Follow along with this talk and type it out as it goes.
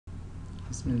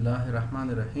بسم الله الرحمن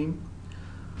الرحیم.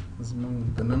 زموږ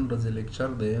د نن ورځې لیکچر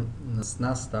دی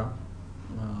نسناسته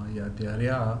یا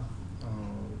دیاریا.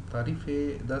 تعریف یې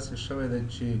داسې شوی دی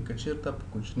چې که چېرته په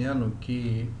کوچنیانو کې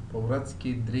په ورځ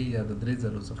کې 3 یا د 3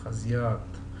 ځلو څخه زیات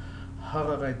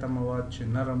هغه غایطه مواد چې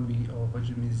نرم وي او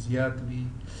حجم یې زیات وي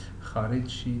خارج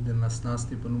شي د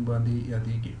نسناستې په نوم باندې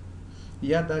یادیږي،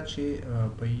 یا دا چې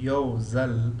په یو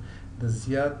ځل د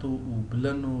زیاتو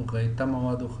اوبلنو غایطه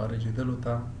موادو خارجېدلو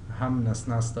ته هم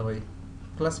نسناسته وایي.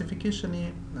 کلاسیفیکیشن یې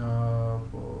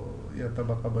یا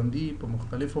طبقه بندي په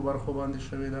مختلفو برخو باندې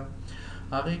شوې ده.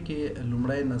 هغې کې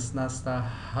لومړی نسناسته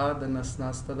ها د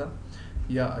نسناسته ده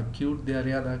یا اکیوټ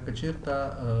دیاریا ده. که چېرته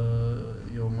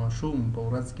یو ماشوم په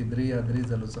ورځ کې 3 یا 3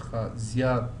 ځلو څخه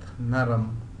زیات نرم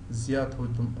زیات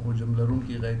حجم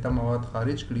لرونکي غایطه مواد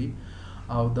خارج کړي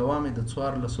او دوام یې د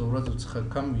 14 ورځو څخه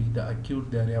کم وي د اکیوټ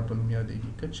دیاریا په نوم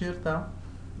یادیږي. که چېرته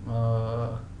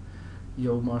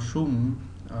یو ماشوم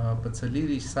په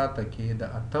 40 ساعته کې د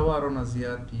 8 وارو نه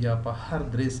زیات یا په هر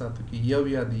 3 ساعتو کې یو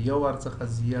یا د 1 وار څخه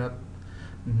زیات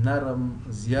نرم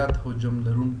زیات حجم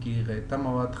لرونکي غایطه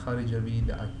مواد خارجوي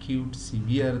د اکیوټ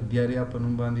سیویر دیاریا په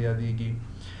نوم باندې یادیږي.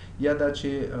 یا دا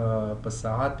چې په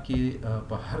ساعت کې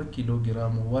په هر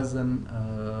کیلوګرام وزن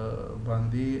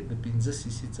باندې د 15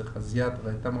 سیسی څخه زیات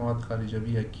غایطه مواد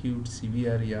خارجوي اکیوټ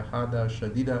سیویر یا حاده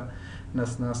شدیده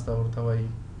نسناسته ورته وایي.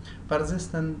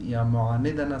 پرزستنت یا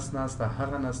معانده نسناسته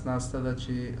هغه نسناسته ده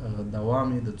چې دوام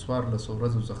یې د 14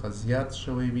 ورځو څخه زیات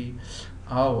شوی وي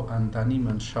او انتاني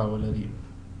منشا ولري.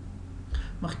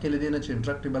 مخکې له دې نه چې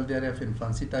انټراکټیبل دیاریا په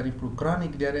انفانسي تعریف کړو،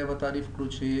 کرانیک دیاریا به تعریف کړو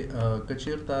چې که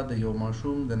چېرته د یو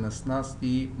ماشوم د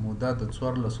نسناستې موده د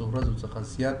 14 ورځو څخه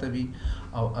زیاته وي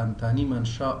او انتاني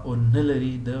منشا نه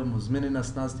لري د مزمنې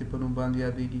نسناستې په نوم باندې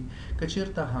یادیږي. که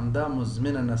چېرته همدا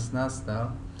مزمنه نسناسته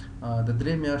د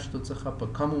 3 میاشتو څخه په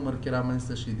کم عمر کې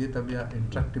رامنځته شي، دې ته بیا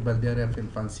انټراکټیبل دیاریا په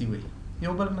انفانسي وایي.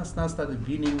 یو بل نسناسته د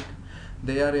وینینګ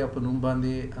دیاریا په نوم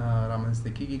باندې رامنځته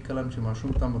کیږي کله چې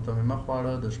ماشوم ته متممه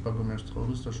خواړه د 6 میاشتو څخه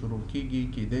وروسته شروع کیږي.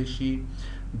 کیدای شي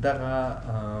دغه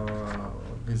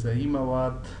غذایي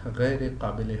مواد غیر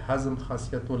قابل هضم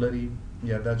خاصیت ولري،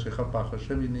 یا دا چې ښه پاخه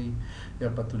شوي نه یا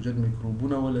پتوجن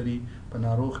میکروبونه ولري. په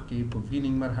ناروغ کې په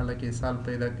وینینګ مرحله کې اسهال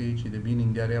پیدا کوي چې د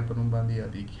وینینګ دیاریا په نوم باندې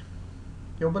یادیږي.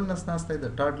 یو بل نسناسته د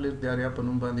ټاډلر دیاریا په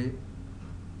نوم باندې،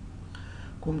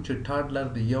 کوم چې ټاډلر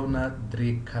د 1 نه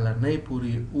 3 کلنۍ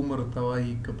پورې عمر ته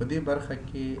وایي. که په دې برخه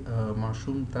کې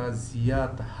ماشوم ته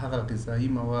زیات هغه غذایي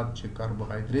مواد چې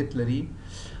کاربوهایدریت لري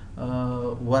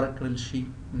ورکړل شي،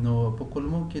 نو په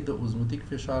کولمو کې د اوزموتیک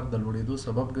فشار د لوړېدو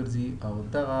سبب ګرځي او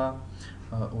دغه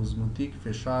اوزموتیک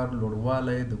فشار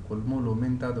لوړوالی د کولمو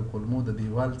لومن ته د کولمو د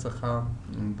دیوال څخه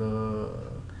د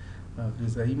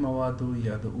غذایي موادو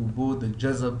یا د اوبو د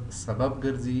جذب سبب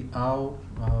ګرځي او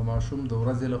ماشوم د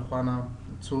ورځې له خوا نه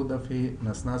څو دفعې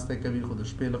نسناسته کوي، خو د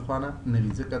شپې له خوا نه نه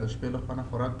وي، ځکه د شپې له خوا نه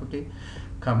خوراک پکې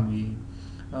کم وي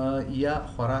یا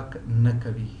خوراک نه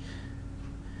کوي.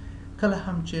 کله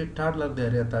هم چې ټاډلر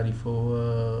دیاریا تعریف او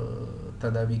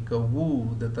تداوی کوو،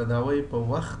 د تداوی په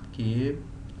وخت کې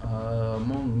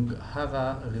مونږ هغه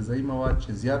غذایي مواد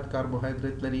چې زیات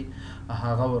کاربوهایدریت لري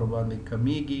هغه ور باندې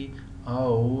کمیږي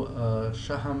او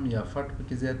شهم یا فټ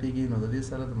پکې زیاتیږي، نو د دې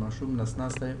سره د ماشوم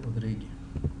نسناسته ودرېږي.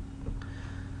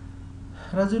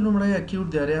 راځو لومړی اکیوټ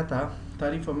دیاریا ته.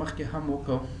 تعریف مخکې هم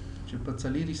وکړو چې په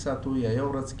 40 ساعتو یا یو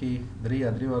ورځ کې 3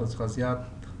 یا 3 وارو څخه زیات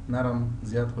نرم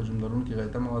زیات حجم لرونکي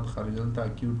غایطه مواد خارجېدل ته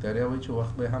اکیوټ دیاریا وایي، چې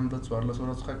وخت به هم د 14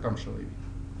 ورځو څخه کم شوی وي.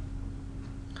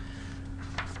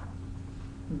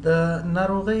 د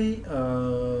ناروغۍ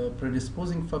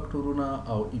پریډسپوزینګ فاکټورونه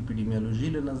او اپیډیمیولوژي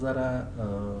له نظره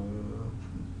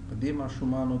په دې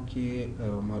ماشومانو کې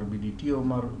ماربیډیټي او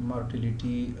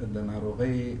مارټیلیټي د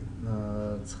ناروغۍ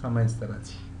څخه منځته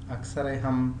راځي. اکثره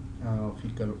هم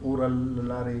فیکل اورل له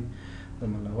لارې د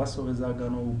ملوثو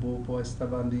غذاګانو اوبو په واسطه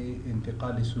باندې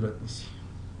انتقالي صورت نیسي.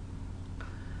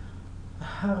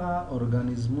 هغه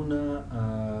ارګانیزمونه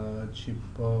چې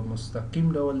په مستقیم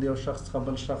ډول د یو شخص څخه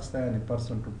بل شخص ته یعنې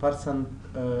پرسن ټو پرسن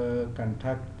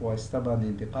کنټاکټ په واسطه باندې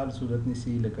انتقال صورت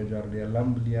نیسي، لکه جاردیا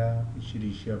لمبلیا،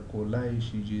 ایشیریشیا کولای،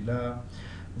 شیجیلا،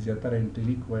 زیاتره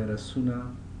انټریک وایرسونه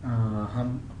هم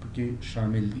پکې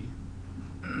شامل دي.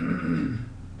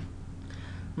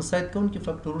 مساعد کوونکي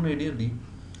فاکټورونه یې ډېر دي.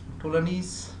 ټولنیز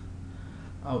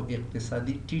او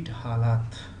اقتصادي ټیټ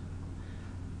حالات.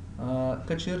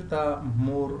 که چېرته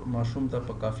مور ماشوم ته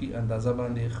په کافي اندازه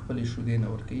باندې خپلې شیدې نه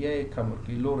ورکوي یا یې کم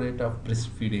ورکوي، لو ریټ آف برېسټ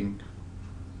فیډینګ.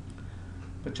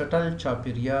 په چټل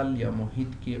چاپیریال یا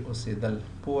محیط کې اوسېدل،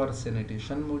 پور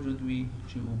سینیټیشن موجود وي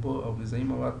چې اوبه او غذایي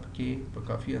مواد پکې په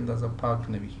کافي اندازه پاک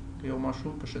نه وي. که یو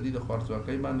ماشوم په شدید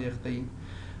خوارځواکۍ باندې اخته وي،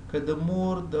 که د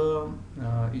مور د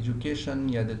ایجوکیشن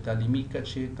یا د تعلیمي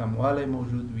کچې کموالی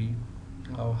موجود وي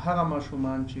او هغه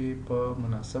ماشومان چې په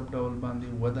مناسب ډول باندې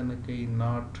وده نه کوي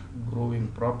not growing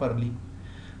properly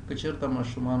که چېرته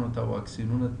ماشومانو ته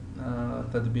واکسینونه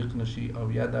تطبیق نشي او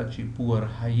یا دا چې پور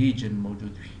هایجن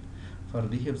موجود وي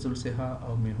فردي حفظ الصحه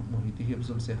او محیطي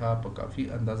حفظ الصحه په کافي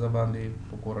اندازه باندې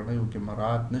په کورنیو کې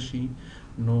مراعات نشي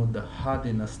نو د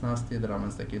حادې نسناستې د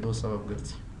رامنځته کېدو سبب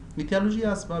ګرځي. ایتیالوژي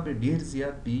اسباب ډیر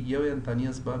زیات دي، یو انتاني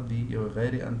اسباب دي، یو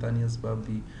غیر انتاني اسباب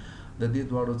دي. د دې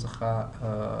دواړو څخه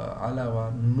علاوه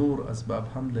نور اسباب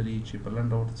هم لري چې په لنډ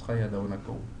ډول څخه یادونه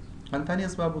کوو. انتاني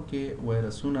اسبابو کې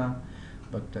وایرسونه،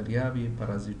 بکټریاوې،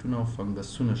 پرازیټونه او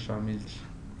فنګسونه شامل دي.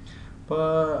 په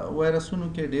وایرسونو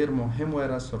کې ډیر مهم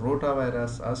وایرس روټا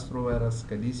وایرس، استرو وایرس،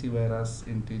 کلیسی وایرس،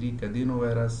 انټری کدینو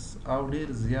وایرس او ډیر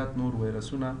زیات نور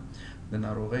وایرسونه د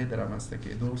ناروغۍ د رامنځته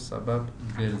کېدو سبب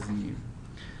ګرځي.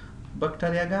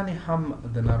 بکټریاګانې هم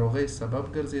د ناروغۍ سبب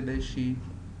ګرځېدای شي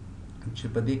چې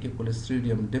په دې کې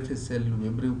کولسټریډیم ډیفیسل،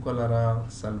 ویبریو کولرا،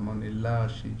 سالمونیلا،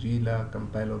 شیجیلا،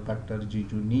 کمپایلوبیکټر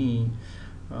جیجونی،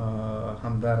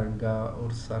 همدارنګه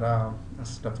ورسره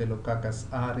سټافیلوکاکس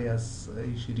آریس،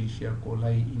 ایشریشیا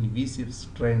کولای انویسیو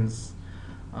سټرینز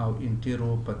او انټیرو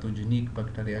پاتوجنیک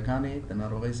بکټریاګانې د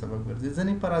ناروغۍ سبب ګرځي.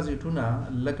 ځینې پرازیټونه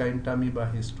لکه انټامیبا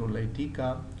هیسټولایټیکا،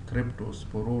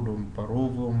 کریپټوسپوروډوم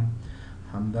پرووم،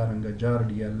 همدارنګه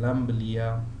جارډیا لمبلیا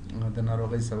د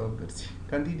ناروغۍ سبب ګرځي.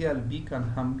 کاندیدیا البیکان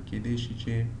هم کېدای شي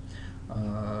چې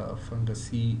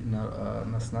فنګسي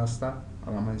نسناسته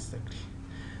رامنځته کړي.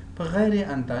 په غیر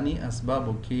انتاني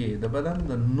اسبابو کې د بدن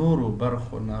د نورو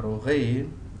برخو ناروغۍ،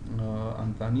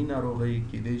 انتاني ناروغۍ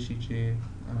کېدای شي چې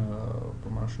په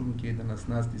ماشوم کې د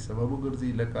نسناستې سبب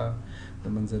وګرځي، لکه د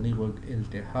منځني غوږ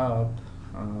التهاب،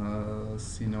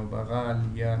 سینه بغل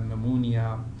یا نمونیا،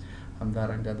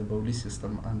 همدارنګه د بولي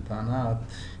سیستم انتانات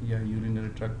یا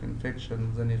یورینري ټرکټ انفیکشن.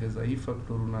 ځینې غذایي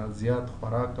فکټورونه، زیات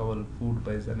خوراک کول، فوډ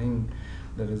پایزنینګ،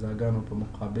 د غذاګانو په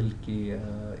مقابل کې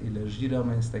الرژي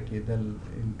رامنځته کېدل،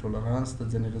 انټولرانس د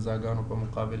ځینې غذاګانو په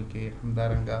مقابل کې،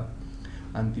 همدارنګه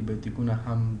انټي بایوټیکونه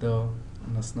هم د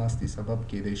نسناستې سبب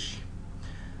کېدای شي.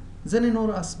 ځینې نور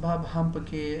اسباب هم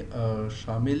پکې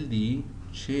شامل دي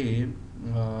چې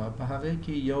په هغه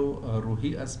کې یو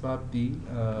روحي اسباب دي.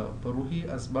 په روحي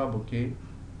اسبابو کې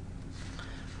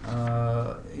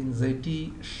انزایټي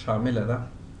شامله ده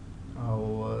او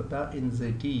دا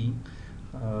انزایټي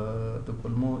د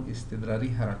کولمو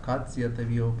استدراري حرکات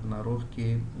زیاتوي او په ناروغ کې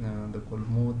د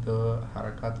کولمو د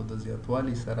حرکاتو د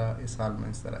زیاتوالي سره اسهال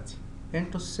منځته راځي.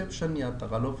 انټوسپشن یا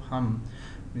تغلف هم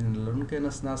وینه لرونکی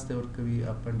نسناستې ورکوي.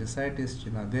 اپنډیسایټس چې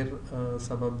نادر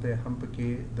سبب دی هم پکې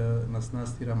د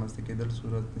نسناستې رامنځته کېدل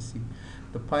صورت نیسي.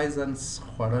 د پایزنس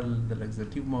خوړل، د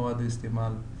لګزټیو موادو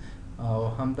استعمال او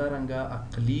همدارنګه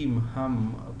اقلیم هم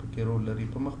پکې رول لري.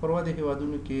 په مخ پر ودې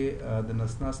هیوادونو کې د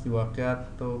نسناستې واقعیات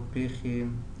او پیښې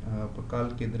په کال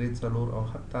کې 3-4 او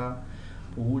حتی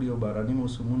په اوړي او باراني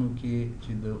موسمونو کې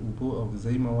چې د اوبو او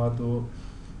غذایي موادو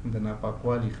د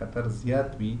ناپاکوالي خطر زیات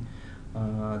وي،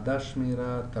 دا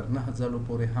شمیره تر 9 ځلو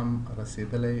پورې هم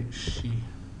رسیدلی شي.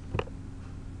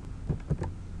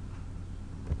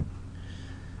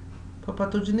 په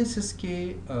پاتوجنیسس کې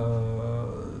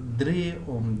 3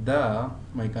 عمده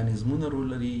میکانیزمونه رول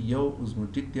لري. یو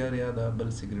اوزموټیک دیاریا ده، بل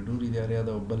سیکریټوري دیاریا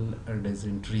ده او بل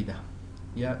ډیزنټري ده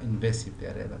یا انویسیو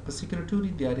دیاریا ده. په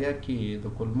سیکریټوري دیاریا کې د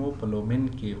کولمو په لومن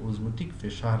کې اوزموټیک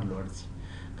فشار لوړ ځي.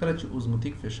 کله چې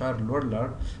اوزموټیک فشار لوړ لاړ،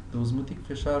 د اوزموټیک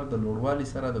فشار د لوړوالي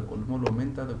سره د کولمو لومن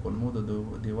ته د کولمو د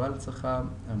دیوال څخه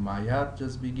مایعات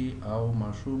جذبېږي او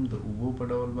ماشوم د اوبو په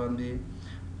ډول باندې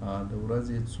د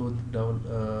ورځې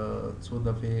څو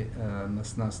دفعې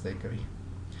نسناستی کوي.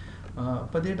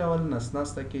 په دې ډول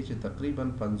نسناسته کې چې تقریبا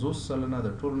 50% د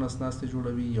ټولو نسناستې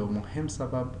جوړوي، یو مهم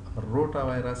سبب روټا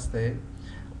وایرس دی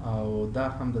او دا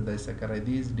هم د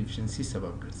دایسکرایډیز ډیفیشنسي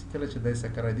سبب ګرځي. کله چې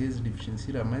دایسکرایډیز ډیفیشنسي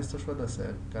رامنځته شوه، د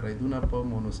سکرایډونه په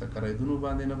مونوسکرایډونو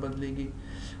باندې نه بدلیږي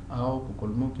او په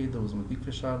کولمو کې د اوزموټیک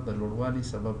فشار د لوړوالي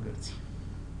سبب ګرځي.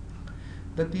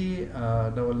 د دې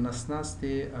ډول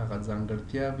نسناستې هغه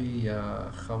ځانګړتیاوې یا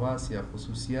خواص یا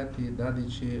خصوصیات دا دي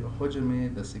چې حجم یې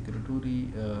د سیکریټوري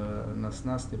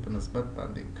نسناستې په نسبت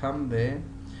باندې کم دی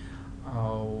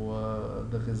او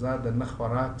د غذا د نه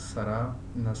خوراک سره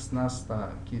نسناسته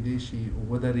کېدای شي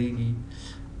ودرېږي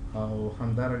او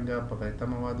همدارنګه په غایطه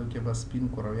موادو کې به سپین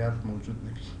کرویات موجود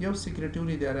نه وي. یو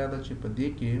سیکریټوري دیاریا ده چې په دې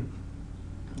کې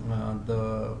د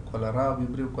کولرا،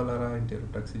 ویبریو کولرا،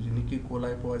 انټیروټاکسیجنیکي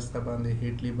کولای په واسطه باندې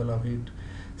هیټ لیبل او هیټ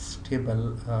سټیبل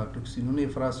ټوکسینونه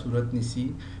افراز صورت نیسي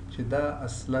چې دا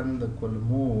اصلا د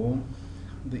کولمو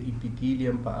د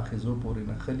اپیتیلیم په آخذو پورې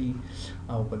نښلي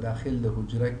او په داخل د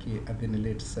حجره کې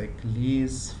ادینولیټ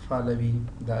سایکلیز فعالوي.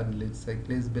 دا ادینولیټ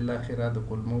سایکلیز بالاخره د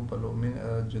کولمو په لومړي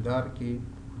جدار کې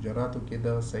حجراتو کې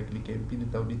د سایکلیک ام پی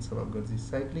د تولید سبب ګرځي.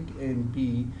 سایکلیک ام پی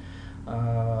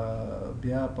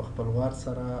بیا په خپلوار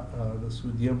سره د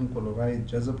سودیم کلوراید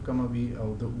جذب کموي او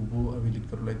د اوبو او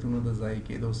الکترولیتونو د ضایع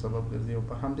کېدو سبب ګرځي او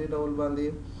په همدې ډول باندې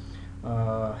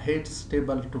هیډ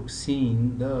سټیبل ټوکسین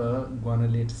د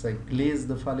ګوانلیټ سایکلیز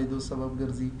د فعالېدو سبب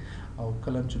ګرځي او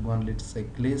کله چې ګوانلیټ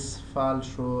سایکلیز فعال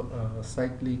شو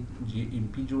سایکلیک جی ام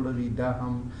پی جوړوي. دا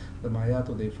هم د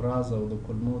مایعاتو د افراز او د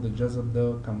کولمو د جذب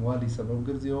د کموالي سبب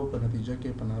ګرځي او په نتیجه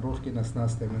کې په ناروغ کې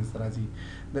نسناستې منځته راځي.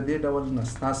 د دې ډول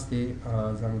نسناستې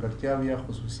ځانګړتیاوې یا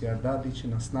خصوصیات دا دي چې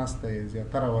نسناستې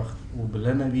زیاتره وخت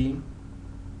اوبلنه وي،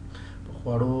 په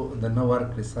خوړو د نه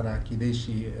ورکړې سره کیدای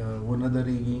شي ونه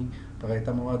درېږي، په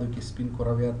غایطه موادو کې سپین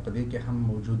کرویات په دې کې هم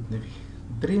موجود نه وي.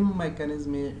 دریم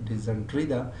میکانیزم ډیزنټري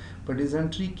ده. په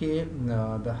ډیزنټري کې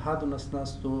د حادو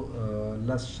نسناستو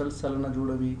 10-20 سلنه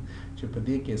جوړوي چې په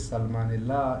دې کې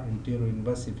سالمانیلا، انټیرو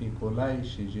انواسیفیکولای،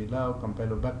 شیجیلا او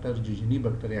کمپایلوبکټر جیجیني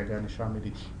بکټریاګانې شامل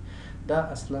دي. دا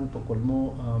اصلا په کولمو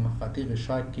مخاطي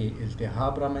غشا کې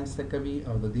التهاب رامنځته کوي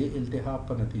او د دې التهاب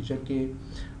په نتیجه کې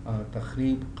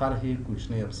تخریب، قرح،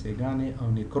 کوچنۍ ابسیګانې او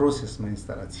نیکروسس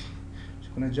منځته راځي.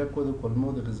 جګو د کولمو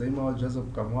د غذایي مواد جذب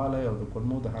کموالی او د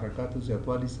کولمو د حرکاتو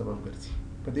زیاتوالي سبب ګرځي.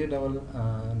 په دې ډول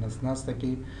نسناسته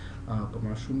کې په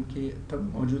ماشوم کې تب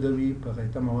موجوده وي، په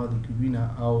غایطه موادو کې وینه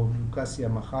او میوکاس یا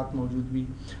مخاط موجود وي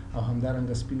او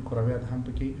همدارنګه سپین کرویات هم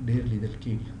پکې ډیر لیدل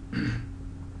کېږي.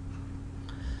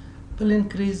 will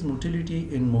increase motility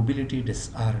in mobility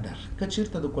disorder. که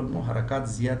چیرته د کولمو حرکات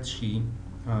زیات شي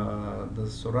د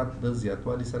سرعت د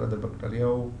زیاتوالي سره د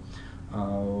بکټریاو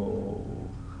او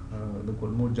د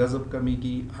کولمو جذب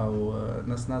کمیږي او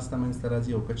نسناسته منځته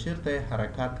راځي او که چیرته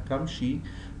حرکات کم شي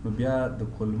نو بیا د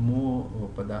کولمو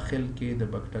په داخل کې د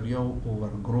بکټریاو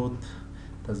اوورګروت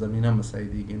ته زمینه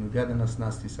مساعدېږي نو بیا د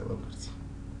نسناستې سبب ګرځي.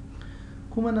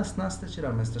 کومه نسناسته چې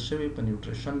رامنځته شوې په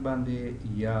نیوټریشن باندې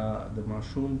یا د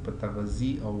ماشوم په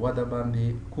تغذي او وده باندې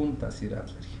کوم تاثیرات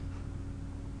لري؟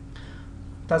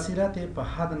 تاثیرات په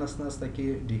حد نسناسته کې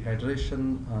ډیهایډریشن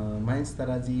منځته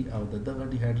راځي او د دغه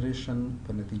ډیهایډریشن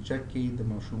په نتیجه کې د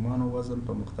ماشومانو وزن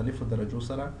په مختلفو درجو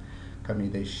سره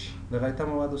کمیدای شي. د غایطه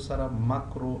موادو سره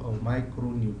ماکرو او مایکرو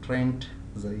نیوټرینټ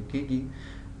ضایع کېږي،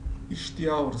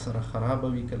 اشتها ورسره خرابه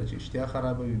وي. کله چې اشتها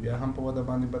خرابه وي بیا هم په وده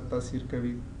باندې بد تاثیر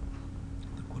کوي.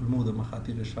 د کولمو د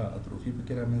مخاطي غشا اتروفي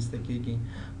پکې رامنځته کېږي.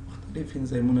 مختلف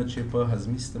انزایمونه چې په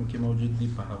هضمي سیستم کې موجود دي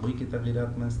په هغوی کې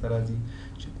تغییرات منځته راځي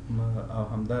او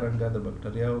همدارنګه د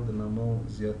بکټریاو د نمو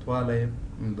زیاتوالی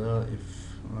د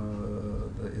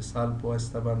اسهال په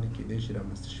واسطه باندې کېدای شي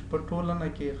رامنځته شي. په ټولنه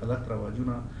کې غلط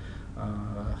رواجونه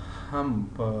هم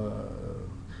په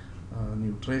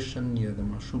نیوټریشن یا د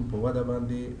ماشوم په وده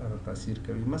باندې تاثیر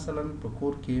کوي. مثلا په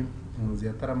کور کې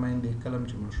زیاتره میندې کله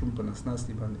چې ماشوم په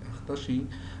نسناستې باندې اخته شي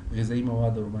غذایي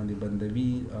مواد ورباندې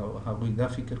بندوي او هغوی دا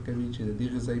فکر کوي چې د دې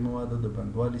غذایي موادو د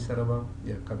بندوالي سره به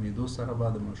یا کمیدو سره به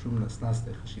د ماشوم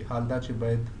نسناستی ښه شي، حال دا چې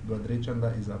باید 2-3 چنده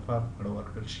اضافه خواړه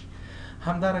ورکړل شي.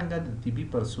 همدارنګه د طبي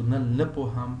پرسونل نه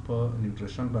پوه هم په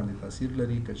نیوټریشن باندې تاثیر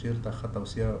لري. که چیرته ښه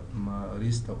توصیه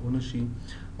مریض ته ونه شي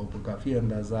او په کافي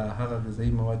اندازه هغه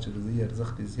غذایي مواد چې غذایي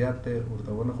ارزښت یې زیات دی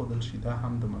ورته ونه ښودل شي، دا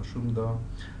هم د ماشوم د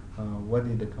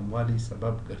ودې د کموالي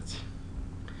سبب ګرځي.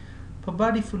 په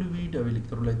باډي فلویډ او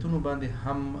الکترولیتونو باندې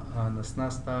هم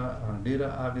نسناسته ډیره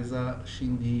اغیزه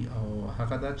شیندي او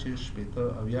هغه دا چې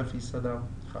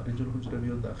 80-90% خارج الحجروي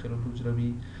او داخل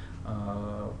الحجروي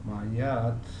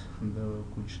مایعات د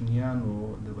کوچنیانو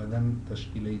د بدن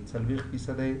تشکیلوي.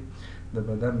 40% د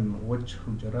بدن وچ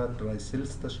حجرات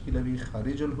رایسلز تشکیلوي.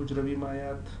 خارج الحجروي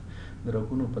مایعات د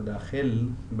رګونو په داخل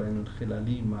بین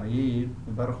الخلالي مایع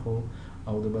برخو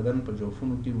او د بدن په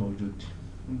جوفونو کې موجود دي.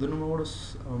 د نوموړو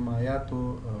مایعاتو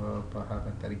په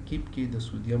هغه ترکیب کې د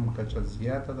سودیم کچه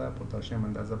زیاته ده، پوتاشیم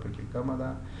اندازه پکې کمه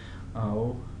ده او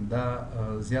دا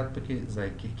زیات پکې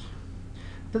ضایع کېږي.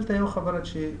 دلته یو خبره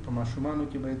چې په ماشومانو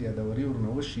کې باید یادوري ورنه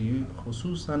وشي،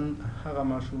 خصوصا هغه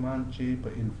ماشومان چې په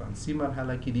انفانسي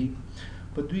مرحله کې دي،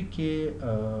 په دوی کې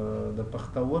د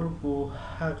پښتورګو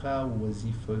هغه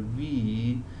وظیفوي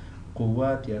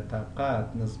قوت یا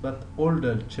طاقت نسبت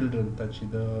اولډر چلډرن ته چې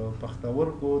د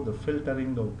پښتورګو د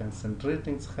فلټرینګ او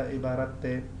کنسنټریټینګ څخه عبارت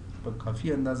دی په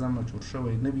کافي اندازه مچور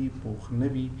شوی نه وي، پوخ نه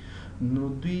وي، نو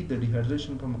دوی د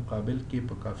ډیهایډریشن په مقابل کې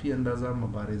په کافي اندازه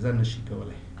مبارزه نشي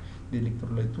کولی. د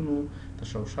الکترولیتونو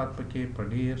تشوشات پکې په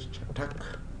ډیر چټک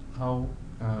او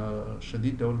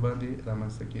شدید ډول باندې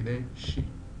رامنځته کېدای شي.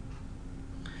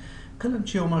 کله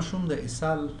چې یو ماشوم د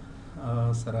اسهال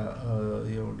سره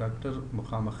یو ډاکټر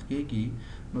مخامخ کیږي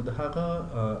نو د هغه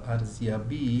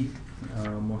ارزیابي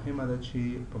مهمه ده چې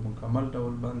په مکمل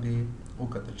ډول باندې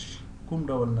وکتل شي کوم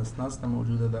ډول نسناسته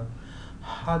موجوده ده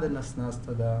حاد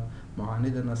نسناسته ده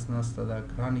معاند نسناسته ده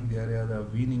کرانیک دیاریا ده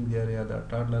وینینګ دیاریا ده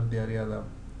ټارلر دیاریا ده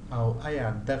او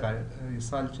آیا دغه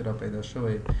اسهال چې را پیدا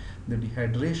شوی د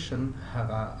ډیهایډریشن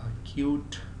هغه اکیوټ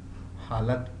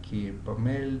حالت کې په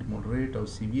میلډ مودریټ او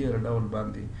سیویر ډول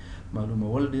باندې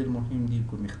معلومول ډیر مهم دي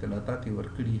کوم اختلالات یې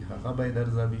ورکړي هغه باید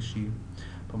ارزیابي شي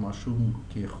په ماشوم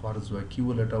کې خوارځواکي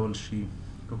ولټول شي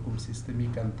که کوم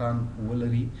سیستمیک انتان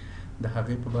ولري د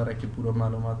هغې په باره کې پوره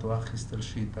معلومات واخیستل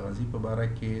شي تغذیې په باره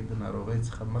کې د ناروغۍ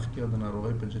څخه مخکې او د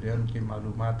ناروغۍ په جریان کې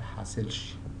معلومات حاصل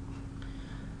شي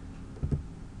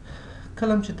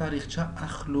کله چې تاریخچه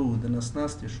اخلو د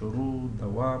نسناستې شروع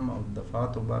دوام او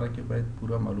دفعاتو باره کې باید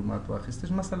پوره معلومات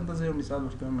واخیستل مثلا د زه یو مثال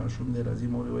ورکوم ماشوم دی راځي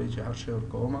مور وایي چې هر شی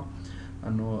ورکومه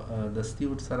نو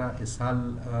دستي ورسره اسهال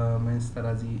منځته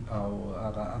راځي او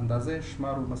هغه اندازه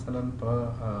شمارو مثلا په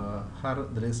هر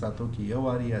 3 ساعتو کې یو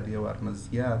وار یا یو وار نه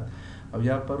زیات او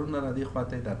یا پرونه را دې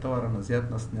خواته د 8 واره نه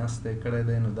زیات نسناسته کړی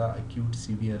دی نو دا اکیوټ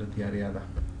سیویر دیاریا ده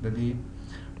د دې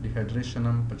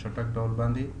ډیهایډریشن هم په چټک ډول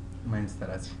باندې منځته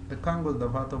راځي د کانګو د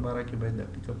دفعاتو باره کې باید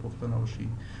دقیقه پوښتنه وشي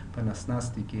په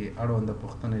نسناستي کې اړونده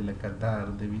پوښتنې لکه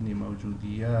درد د وینې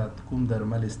موجودیت کوم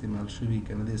درمل استعمال شوي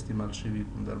که نه دی استعمال شوي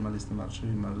کوم درمل استعمال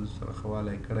شوي مریض سره ښه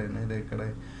والی کړی نه دی کړی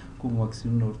کوم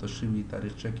واکسینونه ورته شوي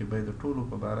تاریخچه کې باید د ټولو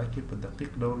په باره کې په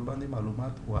دقیق ډول باندې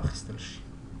معلومات واخیستل شي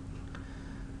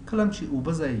کله چې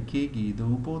اوبه ضایع کېږي د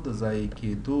اوبو د ضایع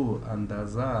کېدو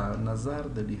اندازه نظر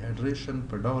د ډیهایډریشن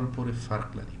په ډول پورې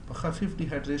فرق لري په خفیف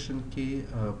ډیهایډریشن کې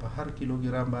په هر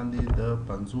کیلوګرام باندې د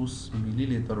 50 ملي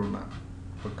لیترو نه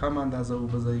په کم اندازه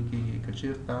اوبه ضایع کېږي که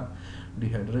چېرته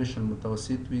ډیهایډریشن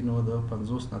متوسط وي نو د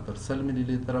 50 نه تر 100 ملي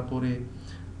لیتره پورې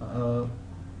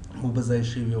اوبه ضایع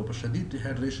شوي او په شدید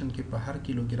ډیهایډریشن کې په هر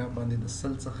کیلوګرام باندې د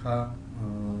 100 څخه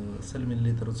 100 ملي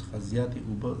لیترو څخه زیاتې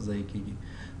اوبه ضایع کېږي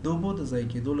د اوبو د ضایع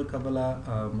کېدو له کبله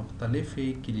مختلفې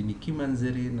کلینیکي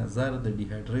منظرې نظر د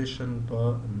ډیهایډریشن په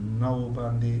نوع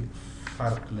باندې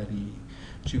فرق لري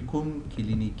چې کوم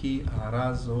کلینیکي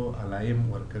اعراض او علایم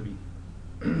ورکوي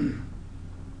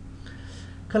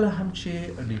کله هم چې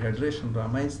ډیهایډریشن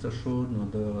رامنځته شو نو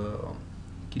د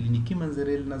کلینیکي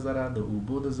منظرې له نظره د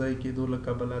اوبو د ضایع کېدو له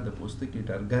کبله د پوستکي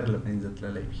ټرګر له منځه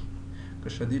تللی وي که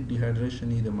شدید ډیهایډریشن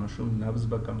یې د ماشوم نبض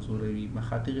به کمزوری وي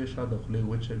مخاطي غشا د خولې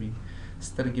وچه وي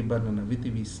سترګې به ننوتې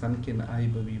وي سن کې نعی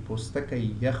به وي پوستکی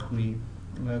یخ وي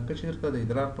که چېرته د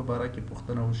ادرار په باره کې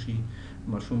پوښتنه وشي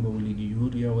ماشوم به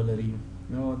ولیګیوریا ولري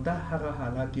نو دا هغه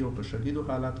حالات یو په شدیدو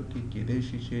حالاتو کې کیدای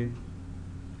شي چې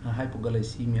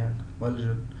هایپوګلایسیمیا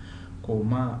ولژن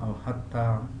کوما او حتی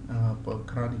په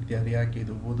کرانیک دیاریا کې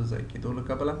د اوبو د ضایع کېدو له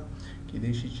کبله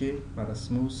کیدای شي چې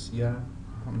مرسموس یا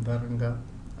همدارنګه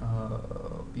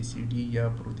پی سی ډي یا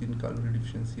پروتین کالوري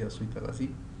ډیفیشنسي یا سوی تغذي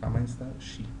رامنځته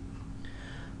شي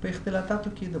په اختلالاتو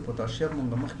کې د پوتاشیم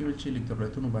موږ مخکې ویل چې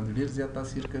الکترولایتونو باندې ډېر زیات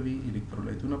تاثیر کوي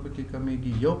الکترولایتونه پکې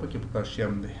کمیږي یو پکې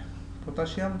پوتاشیم دی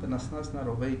پوتاشیم د نسناس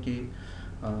ناروغۍ کې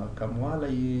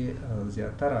کموالی یې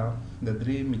زیاتره د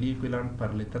 3 ملي ایکویلانټ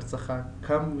پر لیتر څخه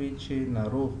کم وي چې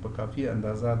ناروغ په کافي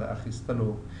اندازه د اخیستلو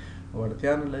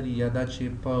وړتیا نه لري یا دا چې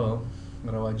په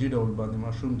رواجي ډول باندې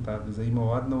ماشوم ته غذایي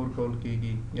مواد نه ورکول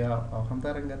کېږي یا او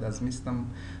همدارنګه د هضمي سیستم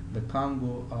د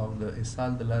کانګو او د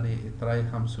اسهال د لارې اترای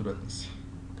هم صورت نیسي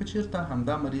که چېرته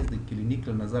همدا مریض د کلینیک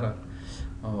له نظره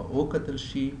وکتل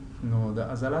شي نو د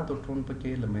عضلاتو ټون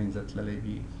پکې له منځه تللی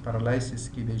وي پارالایسس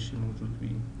کیدای شي موجود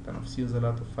وي تنفسي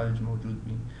عضلاتو فلج موجود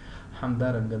وي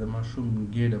همدارنګه د ماشوم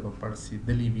ګېډه به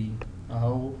پړسېدلې وي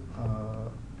او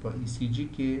په ای سی جي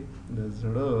کې د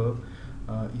زړه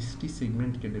ایس ټي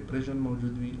سیګمنټ کې ډپریشن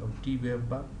موجود وي او ټي ویو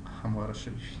به همواره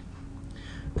شوي وي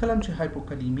کله چې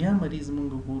هایپوکالیمیا مریض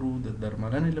موږ ګورو د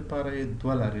درملنې لپاره یې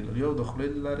دوه لارې لري یو د خولې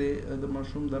له لارې د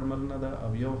ماشوم درملنه ده او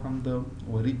یو هم د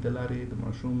ورید د لارې د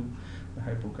ماشوم د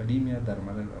هایپوکالیمیا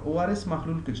درملنه او آر اس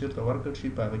محلول که چېرته ورکړل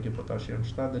شي په هغه کې پوتاشیم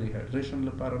شته د ریهایډریشن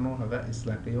لپاره نو هغه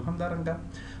اصلاح کوي او همدارنګه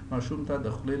ماشوم ته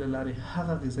د خولې له لارې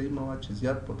هغه غذایي مواد چې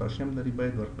زیات پوتاشیم لري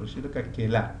باید ورکړل شي لکه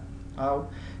کیله او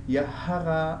یا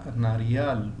هغه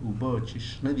ناریال اوبه چې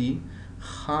شنه دي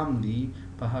خام دي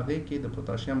په هغې کې د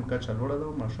پوتاشیم کچه لوړه ده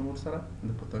او ماشوم ورسره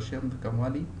د پوتاشیم د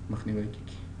کموالي مخنیوی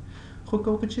کیږي خو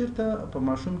که چېرته په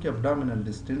ماشوم کې ابډامینل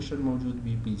ډسټنشن موجود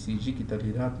وي په ای سی جي کې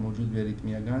تغییرات موجود وي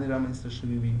اریتمیاګانې رامنځته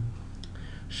شوي وي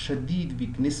شدید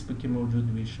ویکنس پکې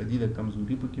موجود وي شدیده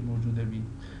کمزوري پکې موجوده وي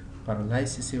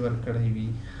پارالایسس یې ورکړی وي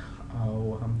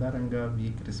او همدارنګه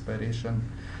ویک ریسپیریشن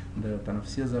د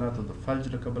تنفسي عضلاتو د فلج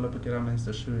له کبله پکې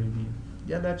رامنځته شوی وي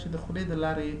یا دا چې د خولې د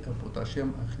لارې پوتاشیم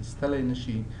اخیستلی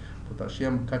نشي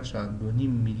پوتاشیم کچه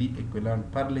 2.5 ملي اکویلانټ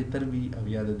پر لیتر وي او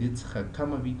یا د دې څخه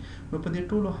کمه وي، نو په دې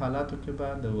ټولو حالاتو کې به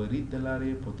د ورید د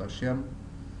لارې پوتاشیم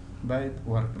باید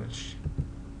ورکړل شي.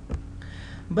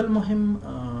 بل مهم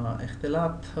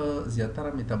اختلاط زیاتره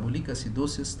میتابولیک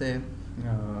اسیدوسیس دی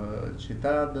چې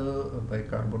دا د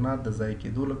بایکاربونات د ضایع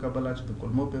کېدو له کبله چې د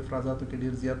کولمو په افرازاتو کې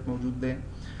ډېر زیات موجود دی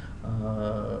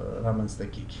رامنځته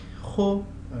کېږي. خو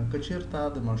که چېرته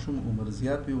د ماشوم عمر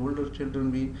زیات وي، اولډر چلډرن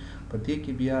وي، په دې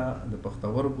کې بیا د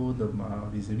پښتورګو د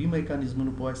ویزوي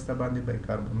میکانیزمونو په واسطه باندې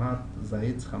بایکاربونات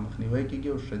ضایع څخه مخنیوی کېږي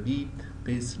او شدید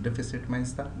پیس ډیفیسټ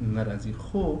منځته نه راځي.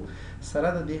 خو سره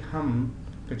د دې هم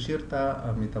که چېرته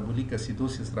میتابولیک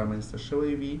اسیدوسیس رامنځته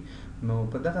شوی وي، نو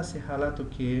په دغسې حالاتو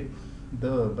کې د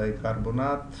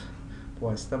بایکاربونات په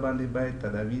واسطه باندې باید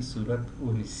تداوی صورت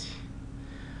ونیسي.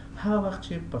 هغه وخت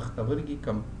چې پښتورګي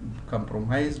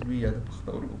کمپرومایز وي یا د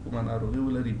پښتورګو کومه ناروغي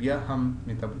ولري، بیا هم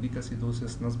میتابولیک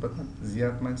اسیدوسیس نسبتا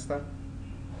زیات منځته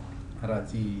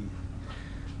راځي.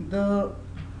 د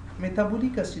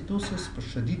میتابولیک اسیدوسیس په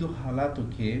شدیدو حالاتو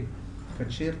کې که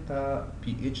چېرته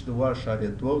پی ایچ د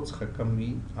 2.2 څخه کم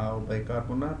وي او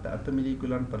بایکاربونات د 8 ملي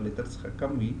اکویلانټ پر لیتر څخه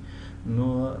کم وي، نو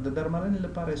د درملنې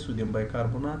لپاره سودیم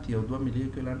بایکاربونات یو 2 ملي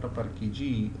اکویلانټ پر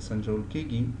کیجي سنجول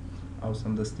کېږي او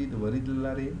سمدستي د ورید له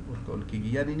لارې ورکول کېږي.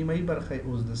 یعنې نیمایي برخه یې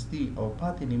اوزدستي او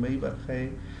پاتې نیمایي برخه یې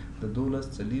د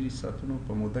 12-4 ساعتونو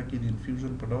په موده کې د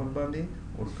انفیوژن په ډول باندې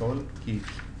ورکول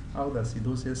کېږي او د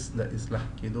اسیدوسیس د اصلاح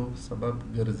کېدو سبب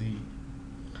ګرځي.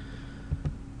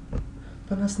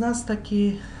 په نسناسته کې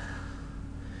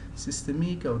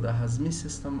سیستمیک او د هضمي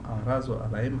سیستم اعراض او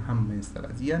علایم هم منځته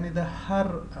راځي. یعنې د هر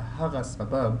هغه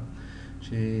سبب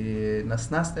چې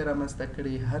نسناسته یې رامنځته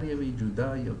کړي، هر یو یې جدا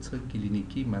یو څه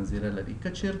کلینیکي منظره لري. که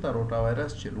چېرته روټا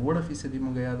وایرس چې 40%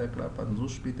 موږ یاده کړه،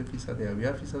 50-60% یا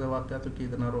 70% واقعاتو کې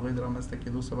د ناروغۍ د رامنځته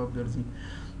کېدو سبب ګرځي،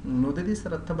 نو د دې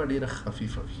سره تبه ډېره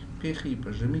خفیفه وي. پیښې په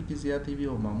ژمي کې زیاتې وي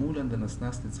او معمولا د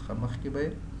نسناستې څخه مخکې به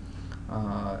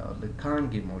د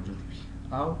کانګې موجود وي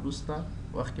او وروسته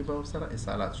وخت کې به ورسره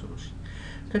اسهالات شروع شي.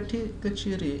 که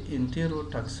چېرې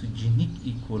انټیروټاکسوجینیک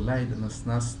ایکولای د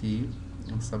نسناستې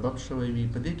سبب شوی وي،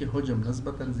 په دې کې حجم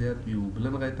نسبتا زیات وي،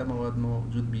 اوبلن غایطه مواد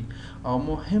موجود وي او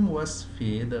مهم وصف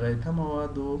یې د غایطه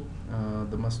موادو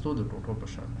د مستو د ټوټو په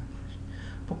شان باندې وي.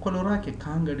 په کولورا کې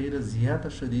کانګه ډېره زیاته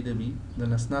شدیده وي، د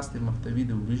نسناستې محتوي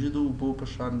د وریژو د اوبو په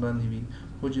شان باندې وي،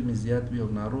 حجم یې زیات وي او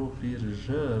ناروغ ډېر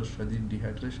ژر شدید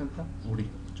ډیهایډریشن ته وړي،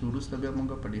 چې وروسته بیا موږ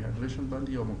په ډیهایډریشن باندې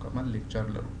یو مکمل لیکچر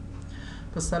لرو.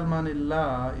 په سالمانلا،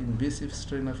 انویسیو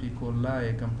سټرین اف ایکولای،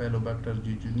 کمپایلوباکټر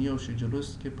جیجونی او شیجلوس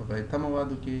کې په غایطه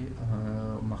موادو کې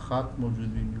مخاط موجود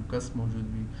وي، میوکس موجود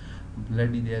وي،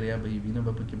 بلډي دیاریا به وینه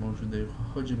به پکې موجوده وي،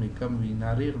 حجم یې کم وي،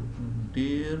 ناروغ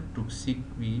ډېر ټوکسیک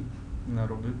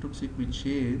وي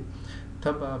چې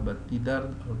تبه، بطني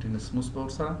درد او ټینسموس به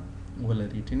ورسره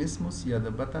ولري. ټینسموس یا د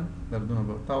بطن دردونه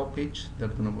به تاو پیچ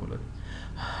دردونه به ولري.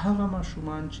 هغه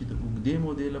ماشومان چې د اوږدې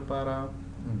مودې لپاره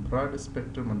براډ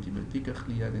سپیکټرم انټیبیوټیک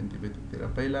اخلي یا د انټیبیوټیک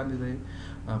تراپۍ لاندې دی،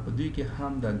 په دوی کې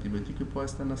هم د انټیبیوټیکو په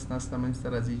واسطه نسناسته منځته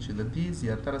راځي چې د دې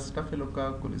زیاتره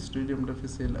سټافیلوکاک، کولېسټریډیم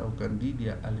ډیفیسیل او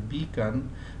کاندیډیا البیکن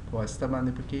په واسطه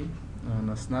باندې پکې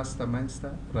نسناسته منځته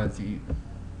راځي.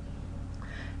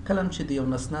 کله چې د یو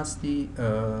نسناستي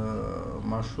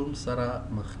ماشوم سره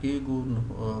مخ کېږو، نو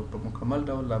په مکمل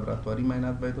ډول لابراتواري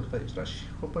معاینات باید ورته اجرا شي.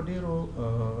 خو په ډېرو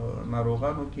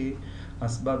ناروغانو کې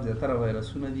اسباب زیاتره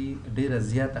وایرسونه دي، ډېره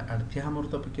زیاته اړتیا هم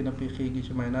ورته پکې نه پېښېږي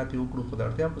چې معاینات یې وکړو، خو د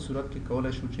اړتیا په صورت کې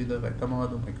کولی شو چې د غایطه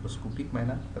موادو مایکروسکوپیک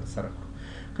معاینه ترسره کړو.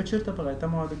 که چېرته په غایطه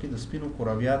موادو کې د سپینو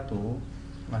کرویاتو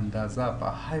اندازه په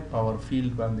های پاور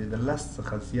فیلډ باندې د 10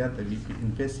 څخه زیاته وي، په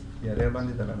انفیسیو دیاریا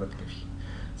باندې دلالت کوي.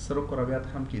 سره کرویات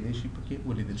هم کېدای شي پکې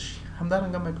ولیدل شي.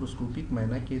 همدارنګه مایکروسکوپیک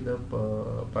معاینه کې د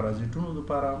پارازیټونو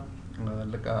لپاره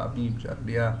لکه امیب،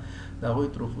 جارډیا، د هغوی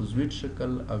تروفوزویټ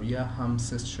شکل او یا هم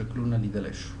سیست شکلونه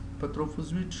لیدلی شو. په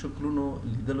تروفوزویټ شکلونو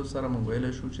لیدلو سره موږ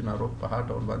ویلی شو چې ناروغ په ها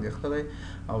ډول باندې اخته دی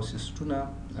او سیسټونه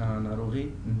ناروغي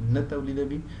نه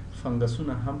تولیدوي.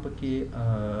 فنګسونه هم پکې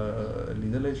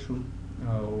لیدلی شو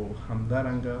او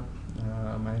همدارنګه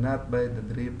معاینات باید د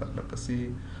 3 پرله پسې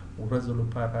ورځو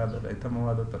لپاره د غایطه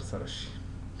موادو ترسره شي.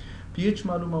 پی ایچ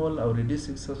معلومول او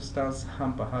ریډیوسینګ سبسټانس هم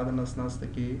په هغه نسناسته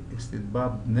کې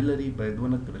استدباب نه لري، باید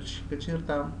ونه کړل شي. که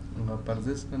چېرته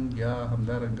پرزیسټنټ یا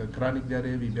همدارنګه کرانیک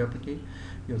دیاریا وي، بیا پکې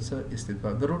یو څه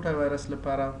استدباب. د روټا وایرس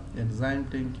لپاره انزایم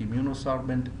ټینک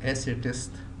ایمیونوساربنټ اسې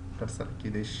ټیسټ ترسره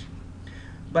کېدای شي.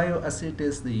 بایو اسې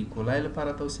ټیسټ د ایکولای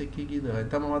لپاره توصیه کېږي. د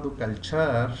غایطه موادو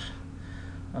کلچر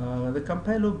د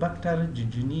کمپایلوبکټر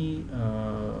جیني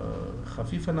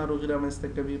خفیفه ناروغي رامنځته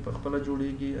کوي، په خپله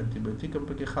جوړیږي، انټي بایوټیک هم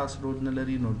پکې خاص رول نه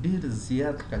لري، نو ډېر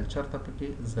زیات کلچر ته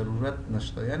پکې ضرورت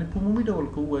نشته. یعنی په عمومي ډول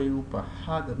که ووایو په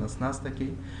حد نسناسته کې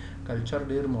کلچر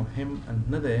ډېر مهم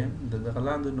نه دی. د دغه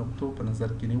لاندې نقطو په نظر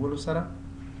کې نیولو سره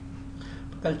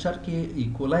په کلچر کې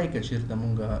ایکولای که چېرته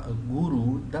مونږ ګورو،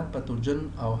 دا پتوجن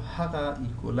او هغه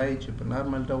ایکولای چې په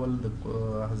نارمل ډول د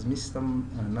هضمي سیستم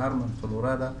نارمل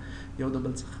فلورا ده یو د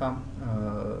بل څخه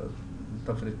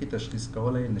تفریقي تشخیص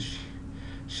کولی نشي.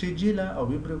 شیجیلا او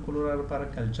ویبریو کولورا لپاره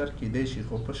کلچر کیدای شي،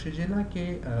 خو په شیجیلا کې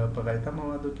په غایطه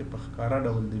موادو کې په ښکاره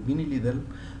ډول د وینې لیدل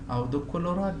او د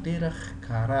کولورا ډېره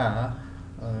ښکاره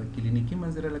کلینیکي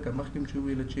منظره لکه مخکې چې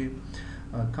وویله چې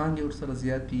کانګې ورسره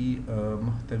زیاتي،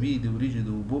 محتوي د وریجو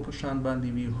د اوبو په شان باندې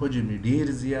وي، حجم یې ډېر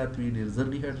زیات وي، ډېر زر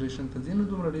ډیهایډریشن ته ځي، نو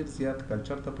دومره ډېر زیات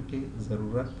کلچر ته پکې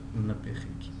ضرورت نه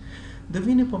پېښېږي. د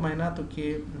وینې په معایناتو کې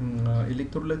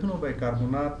الکترولیتونه او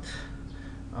بایکاربونات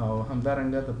او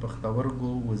همدارنګه د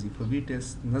پښتورګو وظیفوي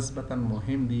ټیسټ نسبتا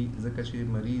مهم دي، ځکه چې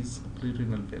مریض پری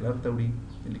رینل فیلر ته وړي.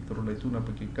 الکترولیتونه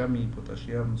پکې کمی،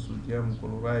 پوتاشیم، سودیم،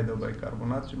 کلوراید او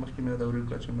بایکاربونات چې مخکې مې یادولي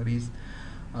کړه چې مریض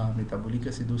میتابولیک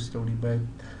اسیدوز ته وړي باید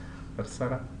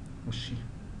ترسره وشي.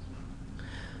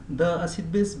 د اسید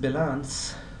بیس بیلانس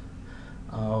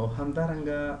او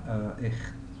همدارنګه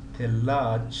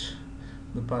اختلاج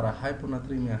لپاره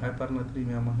هایپوناتریمیا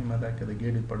هایپرناتریمیا مهمه ده. که د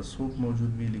ګېډې پړسوب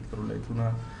موجود وي، الکترولیتونه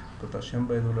پوتاشیم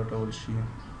باید ولټول شي.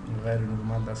 غیر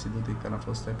نورمال د اسیدوتیک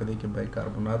تنفس ته په دې کې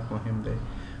بایکاربونات مهم دی.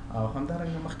 او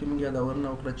همدارنګه مخکې موږ یادونه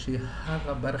وکړه چې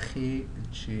هغه برخې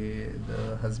چې د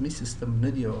هضمي سیستم نه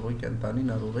دي او هغوی کې انتاني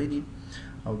ناروغۍ دي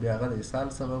او بیا هغه د اسهال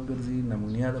سبب ګرځي،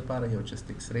 نمونیا دپاره یو چست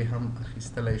اکسرې هم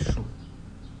اخیستلی شو.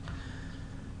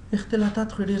 اختلاطات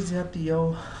خو ډېر زیات دي. یو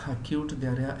اکیوټ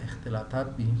دیاریا اختلاطات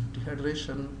دي،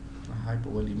 ډیهایډریشن،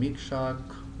 هایپوولیمیک شاک،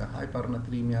 د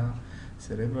هایپرناتریمیا،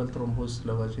 سیریبرل ترومبوس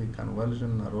له وجې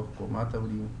کنولژن، ناروغ کوما ته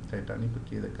وړي، ټایټاني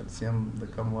پکې د کلسیم د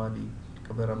کموالي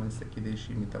کبله رامنځته کیدای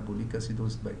شي، میتابولیک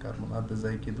اسیدوز بایکاربونات د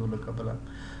ضایع کېدو له کبله،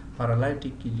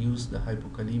 پارالایټیک کیلیوز د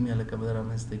هایپوکلیمیا له کبله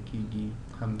رامنځته کیږي.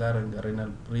 همدارنګه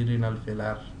پری رینل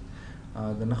فیلر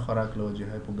د نه خوراک له وجې،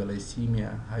 هایپوګلایسیمیا،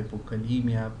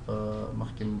 هایپوکلیمیا په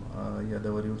مخکې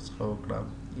یادوري ورڅخه وکړه،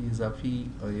 اضافي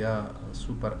یا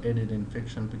سوپر ایډډ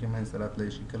انفیکشن پکې منځته راتلی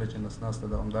شي کله چې نسناسته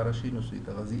دوامداره شي، نو سوی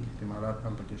تغذي احتمالات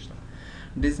هم پکې شته.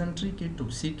 ډیزنټري کې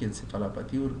ټوکسیک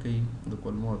انسفالاپاتي ورکوي، د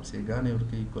کولمو ابسیګانې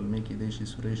ورکوي، کولمې کیدای شي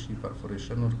سوری شي،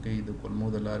 پرفوریشن ورکوي، د کولمو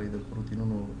د لارې د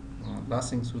پروتینونو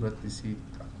لاسینګ صورت نیسي،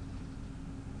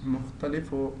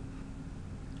 مختلفو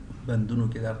بندونو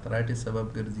کې د ارترایټس سبب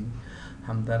ګرځي.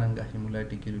 همدارنګه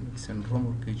هیمولایټیک یورینیک سنډروم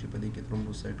ورکوي چې په دې کې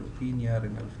ترومبوسایټوپینیا،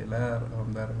 رینل فیلر او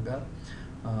همدارنګه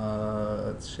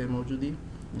شی موجودي،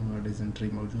 ډیزنټري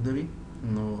موجوده وي.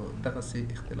 نو دغسې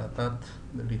اختلاطات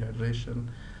د ډیهایډریشن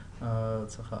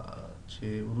څخه چې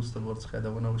وروسته به ورڅخه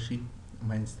یادونه وشي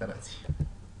منځته راځي.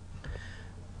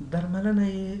 درملنه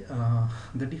یې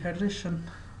د ډیهایډریشن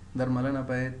درملنه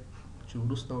باید چې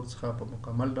وروسته ورڅخه په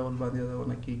مکمل ډول باندې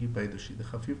یادونه کیږي باید وشي د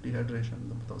خفیف ډیهایډریشن،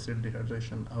 د متوسط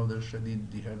ډیهایډریشن او د شدید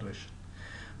ډیهایډریشن.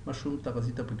 ماشوم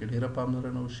تغذي ته پکې ډېره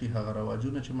پاملرنه وشي. هغه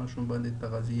رواجونه چې ماشوم باندې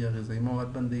تغذي یا غذایي مواد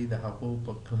بندوي د هغو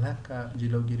په کلکه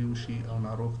جلوګیري وشي او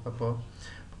ناروغ ته په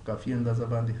کافي اندازه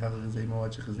باندې هغه غذایي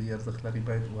مواد چې غذایي ارزښت لري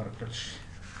باید ورکړل شي.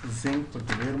 زنک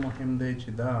پکې ډېر مهم دی چې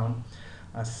دا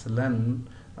اصلا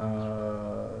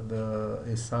د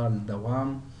اسهال دوام،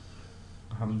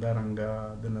 همدارنګه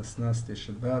د نسناستې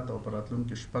شدت او په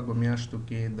راتلونکو شپږو میاشتو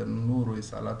کې د نورو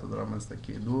اسهالاتو د رامنځته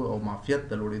کېدو او معافیت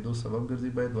د لوړېدو سبب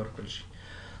ګرځي باید ورکړل شي.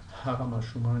 هغه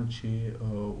ماشومان چې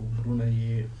عمرونه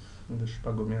یې د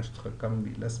شپږو میاشتو څخه کم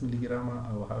وي 10 ملي ګرامه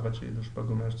او هغه چې د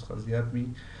شپږو میاشتو څخه زیات وي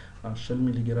 20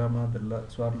 ملي ګرامه د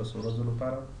 14 ورځو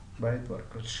لپاره باید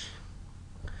ورکړل شي.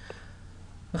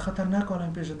 د خطرناکو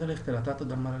علامو پېژندل اختلاطاتو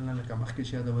درملنه لکه مخکې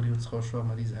چې یادوري ورڅخه وشوه،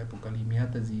 مریض هایپوکلیمیا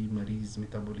ته ځي، مریض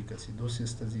میتابولیک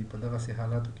اسیدوسیس ته ځي. په دغسې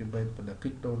حالاتو کې باید په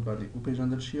دقیق ډول باندې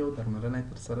وپېژندل شي او درملنه یې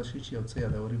ترسره شي چې یو څه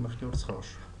یادوري مخکې ورڅخه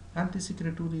وشوه. انټي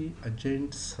سیکریټوري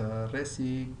اجنټس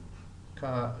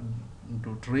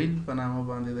ریسیکاډوټریل په نامه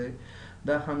باندې دی،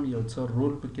 دا هم یو څه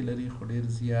رول پکې لري خو ډېر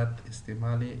زیات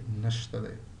استعمال یې نشته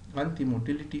دی. انټي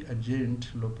موټیلیټي اجنټ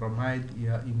لوپراماید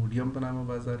یا ایموډیم په نامه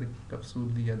بازار کپسول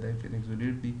دی یا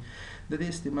دایفینکزولیټ دی، د دې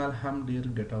استعمال هم ډېر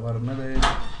ګټور نه دی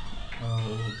او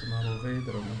د ناروغۍ د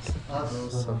رامنځته کېدو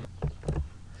سبب.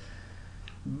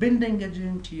 بینډینګ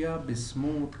اجنټ یا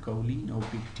بسموت، کولین او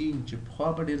پیکټین چې پخوا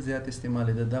به ډېر زیات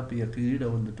استعمالېده، دا په یقیني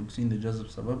ډول د ټوکسین د جذب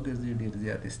سبب ګرځي، ډېر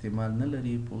زیات استعمال نه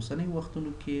لري. په اوسنیو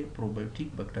وختونو کې پروبایوټیک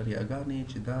بکټریاګانې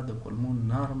چې دا د کولمو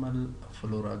نارمل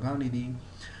فلوراګانې دي،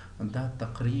 دا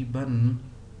تقریبا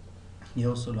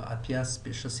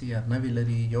سپیشس یا 9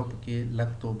 لري. یو پکې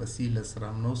لکتوبسیلس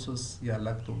رامنوسس یا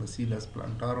لکتوبسیلس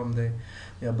پلانټاروم دی،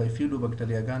 یا بایفیډو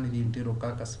بکټریاګانې دي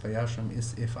انټیروکاکس فیاشم اس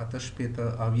اف 8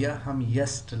 او یا هم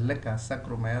یست لکه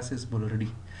سکرومایاسس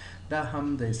بولرډي. دا هم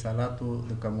د اسهالاتو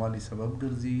د کموالي سبب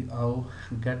ګرځي او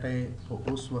ګټه یې په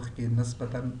اوس وخت کې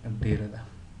نسبتا ډیره ده.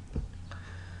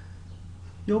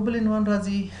 یو بل عنوان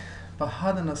راځي په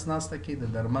حد نسناسته کې د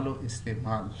درملو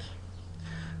استعمال.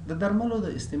 د درملو د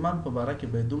استعمال په باره کې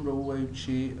باید دومره ووایو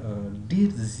چې ډیر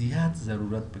زیات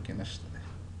ضرورت پکې نشته دی.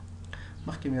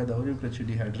 مخکې مې یادونه وکړه چې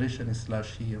ډیهایډریشن اصلاح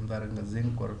شي، همدارنګه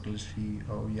زینک ورکړل شي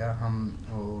او یا هم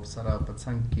ورسره په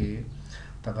څنګ کې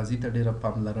تغذي ته ډیره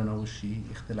پاملرنه وشي،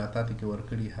 اختلاطات کې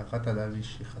ورکړي هغه تداوي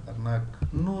شي. خطرناک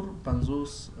نور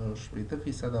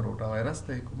 50-60% روټا وایرس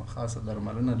ته کومه خاصه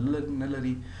درملنه نه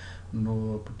لري، نو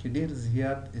پکې ډیر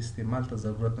زیات استعمال ته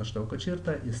ضرورت نشته. او که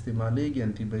چیرته استعمالیږي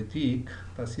انټي بایوټیک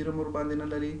تاثیر هم ورباندې نه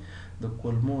لري، د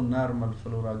کولمو نارمل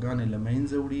فلوراګانې له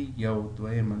منځه وړي. یو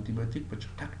دویم انټي بایوټیک په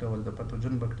چټک ډول د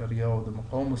پتوجن بکټریاو د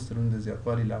مقاوم مسترونو د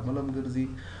زیاتوالي لامل هم ګرځي،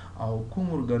 او کوم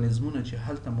ارګانیزمونه چې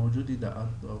هلته موجود دي د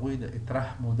هغوی د اطراح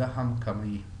موده هم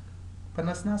کموي. په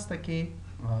نسناسته کې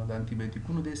د انټي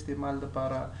بایوټیکونو د استعمال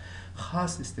لپاره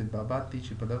خاص استحبابات دي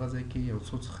چې په دغه ځای کې یو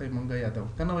څو څخه یې مونږ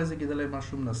یادوو. که نوی زېږېدلی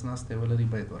ماشوم نسناستی ولري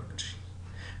باید ورکړل شي.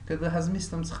 که د هضمي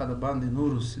سیستم څخه د باندې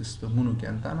نورو سیستمونو کې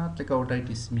انتانات لکه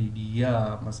اوټایټس میډیا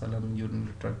مثلا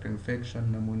یورینري ټراکټ انفیکشن،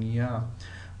 نمونیا،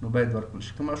 نو باید ورکړل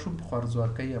شي. که ماشوم په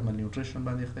خوارځواکۍ یا مال نیوټریشن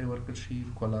باندې اختی ورکړل شي،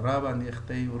 کولرا باندې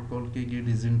اختی ورکول کېږي،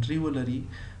 ډیزنټري ولري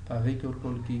په هغې کې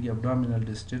ورکول کېږي، ابډامینل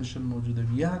ډسټنشن موجوده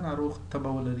وي، یا ناروغ تبه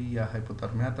ولري یا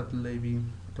هایپوترمیا ته تللی وي،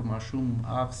 که ماشوم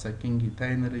آف سکینګي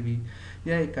تاینر وي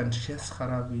یا یې کنشیس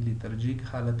خراب وي، لیترجیک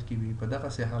حالت کې وي، په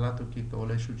دغسې حالاتو کې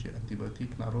کولی شو چې انټي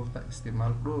بایوټیک ناروغ ته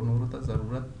استعمال کړو، نورو ته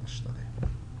ضرورت نشته دی.